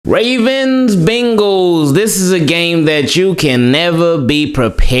Ravens, Bengals. This is a game that you can never be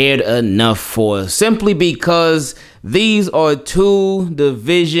prepared enough for, simply because these are two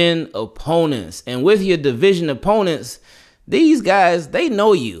division opponents. And with your division opponents, these guys, they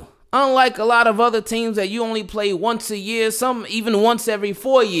know you. Unlike a lot of other teams that you only play once a year, some even once every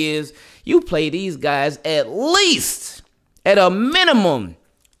 4 years, you play these guys at least, at a minimum,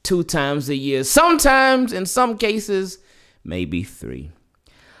 2 times a year. Sometimes, in some cases, maybe 3.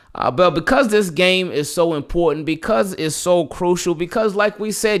 But because this game is so important, because it's so crucial, because like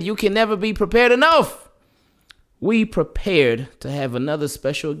we said, you can never be prepared enough, we prepared to have another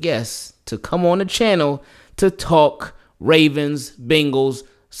special guest to come on the channel to talk Ravens, Bengals,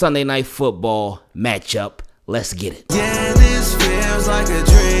 Sunday Night Football matchup. Let's get it. Yeah, this feels like a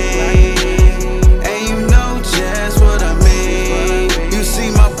dream, and you know just what I mean. You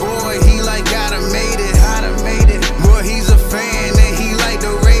see my boy, he like gotta made it. Boy, he's a fan, and he like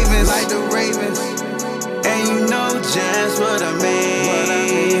the Ravens, and you know just what I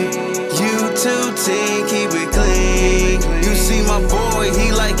mean. You two team, keep it clean. You see my boy,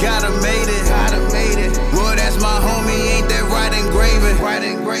 he like gotta made it. Boy, that's my homie, ain't that right engraving.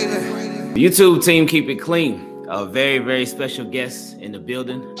 YouTube team, keep it clean. A very, very special guest in the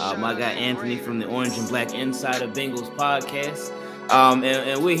building. My guy Anthony from the Orange and Black Insider Bengals podcast.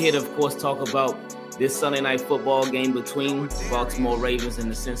 And we're here to, of course, talk about this Sunday night football game between the Baltimore Ravens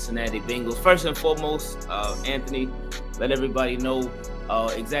and the Cincinnati Bengals. First and foremost, Anthony, let everybody know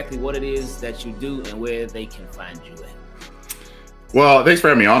exactly what it is that you do and where they can find you at. Well, thanks for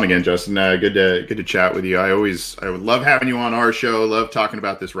having me on again, Justin. Good to chat with you. I would love having you on our show. Love talking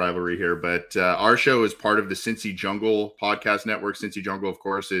about this rivalry here. But our show is part of the Cincy Jungle podcast network. Cincy Jungle, of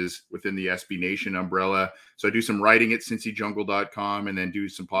course, is within the SB Nation umbrella. So I do some writing at cincyjungle.com and then do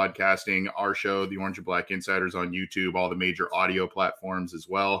some podcasting. Our show, the Orange and Black Insiders, on YouTube, all the major audio platforms as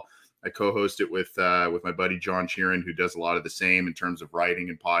well. I co-host it with my buddy John Sheeran, who does a lot of the same in terms of writing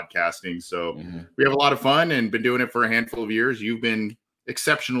and podcasting. So we have a lot of fun and been doing it for a handful of years. You've been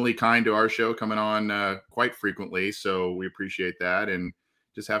exceptionally kind to our show, coming on quite frequently. So we appreciate that and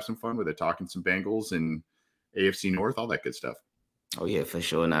just have some fun with it, talking some Bengals and AFC North, all that good stuff. Oh, yeah, for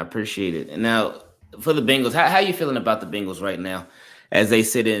sure. And I appreciate it. And now for the Bengals, how are you feeling about the Bengals right now as they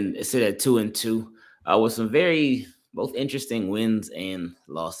sit at 2-2 with some very both interesting wins and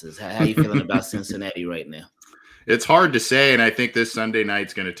losses? How are you feeling about Cincinnati right now? It's hard to say, and I think this Sunday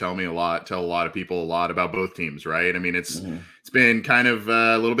night's going to tell a lot of people a lot about both teams, right? I mean, it's been kind of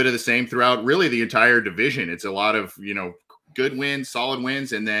a little bit of the same throughout really the entire division. It's a lot of, good wins, solid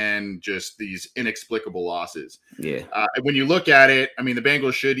wins, and then just these inexplicable losses. Yeah. When you look at it, I mean, the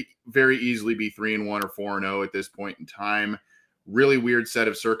Bengals should very easily be 3-1 or 4-0 at this point in time. Really weird set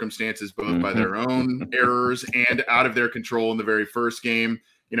of circumstances, both by their own errors and out of their control in the very first game.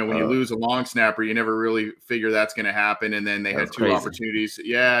 When you lose a long snapper, you never really figure that's going to happen. And then they had two opportunities.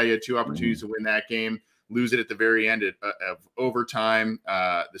 Yeah, you had 2 opportunities to win that game, lose it at the very end of overtime.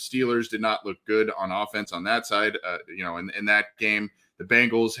 The Steelers did not look good on offense on that side. In that game, the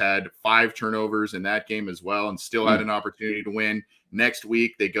Bengals had 5 turnovers in that game as well and still had an opportunity to win. Next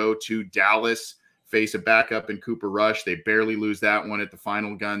week, they go to Dallas, face a backup in Cooper Rush. They barely lose that one at the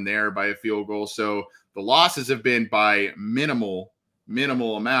final gun there by a field goal. So the losses have been by minimal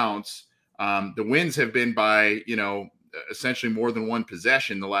amounts. The wins have been by, essentially more than 1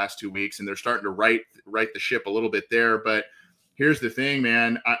 possession the last 2 weeks, and they're starting to right the ship a little bit there. But here's the thing,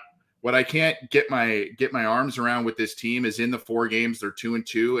 man. What I can't get my arms around with this team is in the 4 games, they're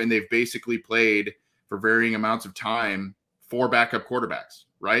 2-2, and they've basically played for varying amounts of time 4 backup quarterbacks,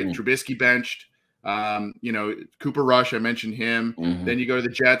 right? Trubisky benched. Cooper Rush, I mentioned him. Then you go to the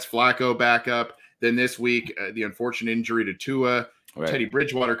Jets, Flacco backup. Then this week, the unfortunate injury to Tua. Right. Teddy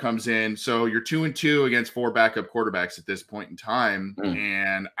Bridgewater comes in. So you're 2-2 against 4 backup quarterbacks at this point in time.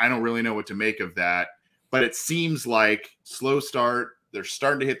 And I don't really know what to make of that. But it seems like slow start. They're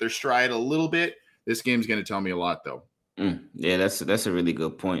starting to hit their stride a little bit. This game's going to tell me a lot, though. Yeah, that's a really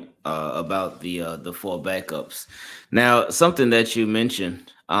good point about the 4 backups. Now, something that you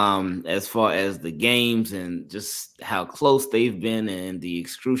mentioned as far as the games and just how close they've been and the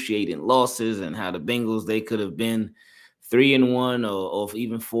excruciating losses and how the Bengals, they could have been 3-1 or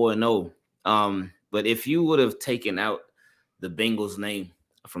even 4-0. But if you would have taken out the Bengals name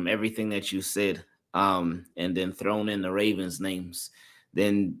from everything that you said and then thrown in the Ravens names,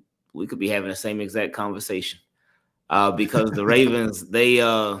 then we could be having the same exact conversation. Because the Ravens, they,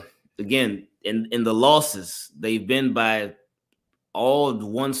 again, in the losses, they've been by all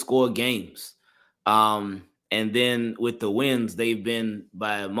 1-score games. And then with the wins, they've been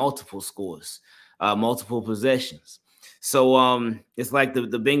by multiple scores, multiple possessions. So it's like the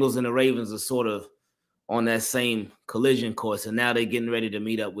Bengals and the Ravens are sort of on that same collision course, and now they're getting ready to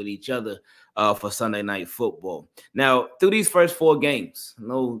meet up with each other for Sunday Night Football. Now, through these first 4 games, I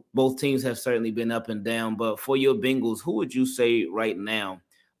know both teams have certainly been up and down, but for your Bengals, who would you say right now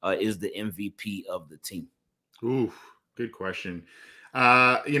is the MVP of the team? Ooh, good question.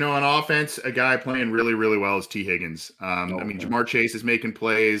 On offense, a guy playing really, really well is T. Higgins. I mean, Jamar Chase is making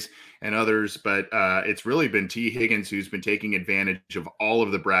plays and others, but it's really been T. Higgins who's been taking advantage of all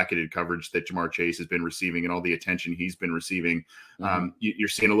of the bracketed coverage that Jamar Chase has been receiving and all the attention he's been receiving. You're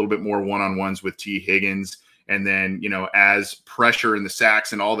seeing a little bit more one-on-ones with T. Higgins. And then, as pressure and the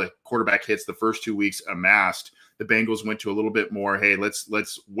sacks and all the quarterback hits the first 2 weeks amassed, the Bengals went to a little bit more, hey, let's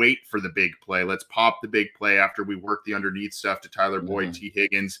wait for the big play. Let's pop the big play after we work the underneath stuff to Tyler Boyd, T.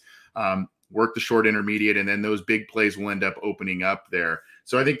 Higgins, work the short intermediate, and then those big plays will end up opening up there.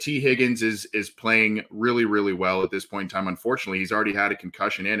 So I think T. Higgins is playing really, really well at this point in time. Unfortunately, he's already had a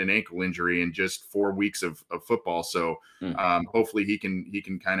concussion and an ankle injury in just 4 weeks of football. So hopefully he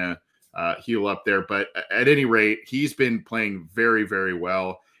can kind of heal up there. But at any rate, he's been playing very, very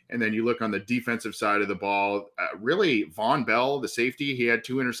well. And then you look on the defensive side of the ball, really Von Bell, the safety, he had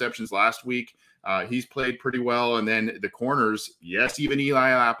 2 interceptions last week. He's played pretty well. And then the corners, yes, even Eli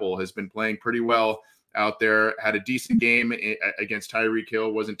Apple has been playing pretty well out there, had a decent game against Tyreek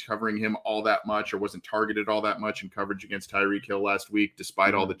Hill, wasn't covering him all that much or wasn't targeted all that much in coverage against Tyreek Hill last week,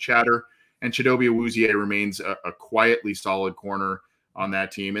 despite all the chatter. And Chidobe Awuzie remains a quietly solid corner on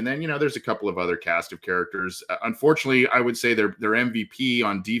that team. And then, there's a couple of other cast of characters. Unfortunately, I would say their MVP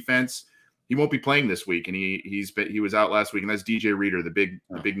on defense, he won't be playing this week. And he was out last week, and that's DJ Reader, the big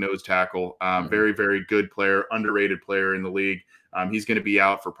nose tackle. Very, very good player, underrated player in the league. He's going to be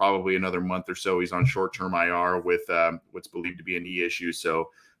out for probably another month or so. He's on short-term IR with what's believed to be a knee issue. So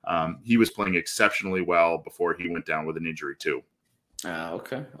he was playing exceptionally well before he went down with an injury too.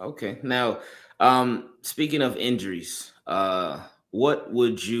 Okay. Now, speaking of injuries, what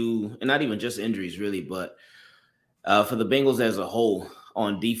would you, and not even just injuries really, but for the Bengals as a whole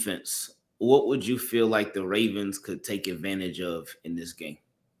on defense, what would you feel like the Ravens could take advantage of in this game?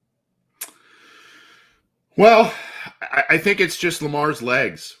 Well, I think it's just Lamar's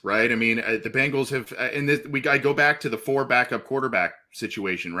legs, right? I mean, the Bengals have, I go back to the 4 backup quarterback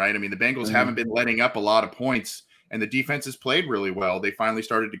situation, right? I mean, the Bengals haven't been letting up a lot of points, and the defense has played really well. They finally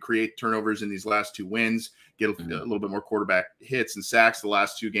started to create turnovers in these last 2 wins, get a little bit more quarterback hits and sacks the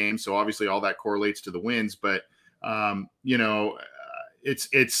last 2 games. So obviously all that correlates to the wins, but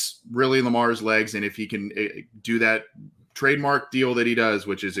it's really Lamar's legs. And if he can do that trademark deal that he does,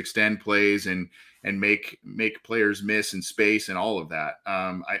 which is extend plays and make players miss in space and all of that,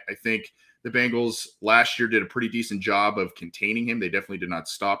 I think the Bengals last year did a pretty decent job of containing him. They definitely did not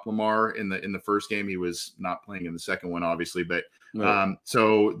stop Lamar in the first game. He was not playing in the second one, obviously, but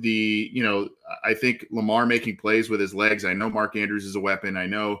so I think Lamar making plays with his legs. I know Mark Andrews is a weapon. I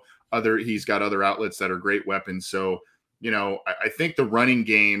know he's got other outlets that are great weapons. So, I think the running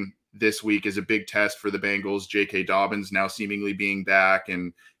game this week is a big test for the Bengals. J.K. Dobbins now seemingly being back,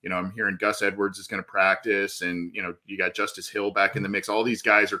 and I'm hearing Gus Edwards is going to practice, and you got Justice Hill back in the mix. All these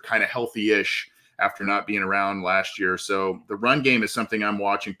guys are kind of healthy-ish after not being around last year. So the run game is something I'm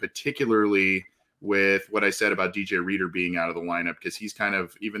watching, particularly with what I said about DJ Reader being out of the lineup, because he's kind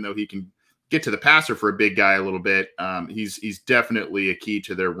of, even though he can get to the passer for a big guy a little bit, he's definitely a key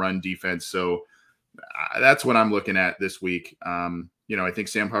to their run defense. So that's what I'm looking at this week. I think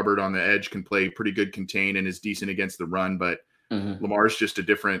Sam Hubbard on the edge can play pretty good contain and is decent against the run, but Lamar's just a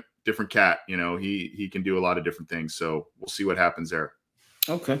different cat. He can do a lot of different things. So we'll see what happens there.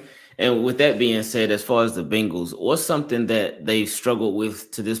 Okay. And with that being said, as far as the Bengals, what's something that they've struggled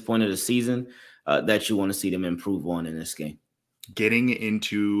with to this point of the season that you want to see them improve on in this game? Getting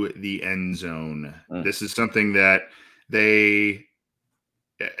into the end zone. This is something that it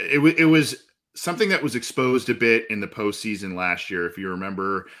was something that was exposed a bit in the postseason last year. If you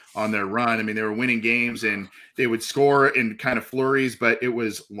remember on their run, I mean, they were winning games and they would score in kind of flurries, but it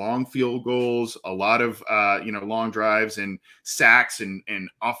was long field goals, a lot of, long drives and sacks and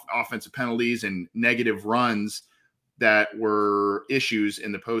offensive penalties and negative runs that were issues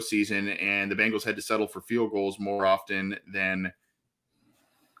in the postseason. And the Bengals had to settle for field goals more often than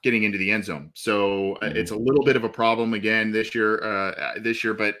getting into the end zone. So it's a little bit of a problem again this year,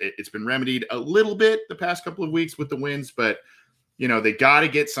 but it's been remedied a little bit the past couple of weeks with the wins. But, they got to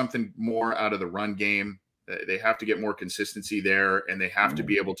get something more out of the run game. They have to get more consistency there, and they have to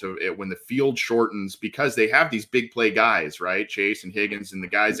be able to, when the field shortens, because they have these big play guys, right? Chase and Higgins and the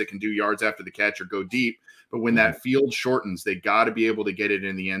guys that can do yards after the catch or go deep. But when that field shortens, they got to be able to get it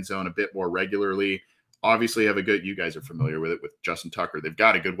in the end zone a bit more regularly. obviously have a good, you guys are familiar with it with Justin Tucker. They've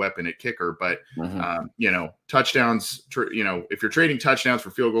got a good weapon at kicker, but you know, touchdowns, you know, if you're trading touchdowns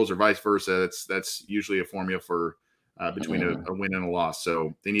for field goals or vice versa, that's usually a formula for between a win and a loss.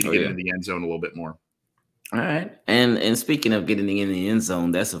 So they need to get into the end zone a little bit more. All right. And speaking of getting in the end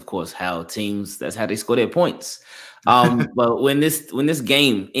zone, that's of course how that's how they score their points. But when this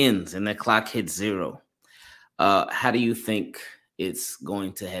game ends and the clock hits 0, how do you think it's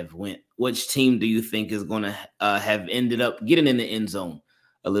going to have went? Which team do you think is going to have ended up getting in the end zone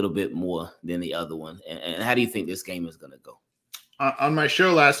a little bit more than the other one? And how do you think this game is going to go? On my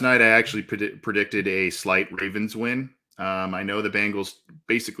show last night, I actually predicted a slight Ravens win. I know the Bengals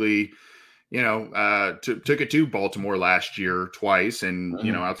basically, you know, took it to Baltimore last year twice and,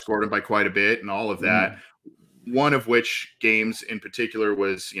 you know, outscored them by quite a bit and all of that. One of which games in particular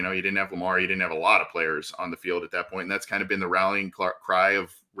was, you know, you didn't have Lamar, you didn't have a lot of players on the field at that point. And that's kind of been the rallying cry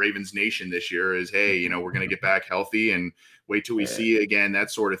of Ravens Nation this year is, hey, you know, we're going to get back healthy and wait till we see you again,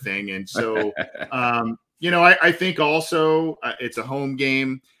 that sort of thing. And so, you know, I think also it's a home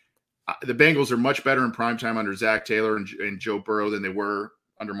game. The Bengals are much better in primetime under Zach Taylor and Joe Burrow than they were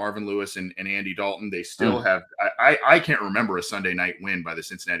under Marvin Lewis and Andy Dalton. They still have I can't remember a Sunday night win by the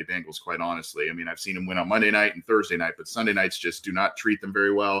Cincinnati Bengals, quite honestly. I mean, I've seen them win on Monday night and Thursday night, but Sunday nights just do not treat them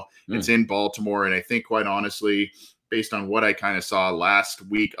very well. It's in Baltimore, and I think, quite honestly, based on what I kind of saw last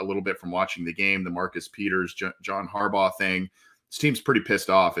week a little bit from watching the game, the Marcus Peters, John Harbaugh thing, this team's pretty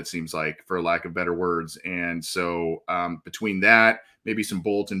pissed off, it seems like, for lack of better words. And so between that, maybe some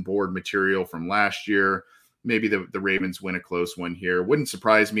bulletin board material from last year, maybe the Ravens win a close one here. Wouldn't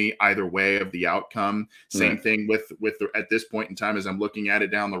surprise me either way of the outcome. Same thing with at this point in time as I'm looking at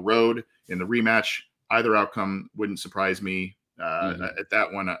it down the road in the rematch. Either outcome wouldn't surprise me at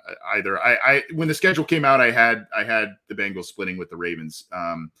that one either. I when the schedule came out, I had the Bengals splitting with the Ravens.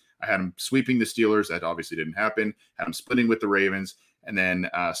 I had them sweeping the Steelers. That obviously didn't happen. Had them splitting with the Ravens and then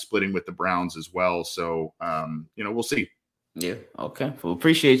splitting with the Browns as well. So you know, we'll see. Yeah. Okay. Well,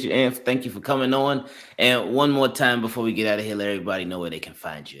 appreciate you, and thank you for coming on. And one more time before we get out of here, let everybody know where they can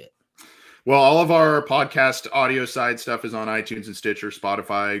find you at. Well, all of our podcast audio side stuff is on iTunes and Stitcher,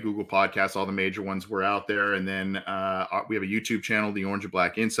 Spotify, Google Podcasts, all the major ones were out there. And then we have a YouTube channel, The Orange and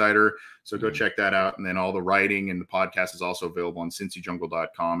Black Insider. So go check that out. And then all the writing and the podcast is also available on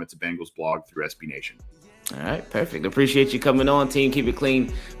cincyjungle.com. It's a Bengals blog through SB Nation. All right. Perfect. Appreciate you coming on, team. Keep it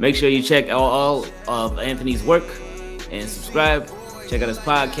clean. Make sure you check all of Anthony's work. And subscribe, check out his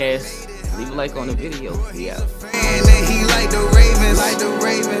podcast, leave a like on the video. Yeah. And he like the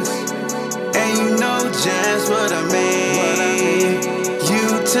Ravens, and you know just what I mean.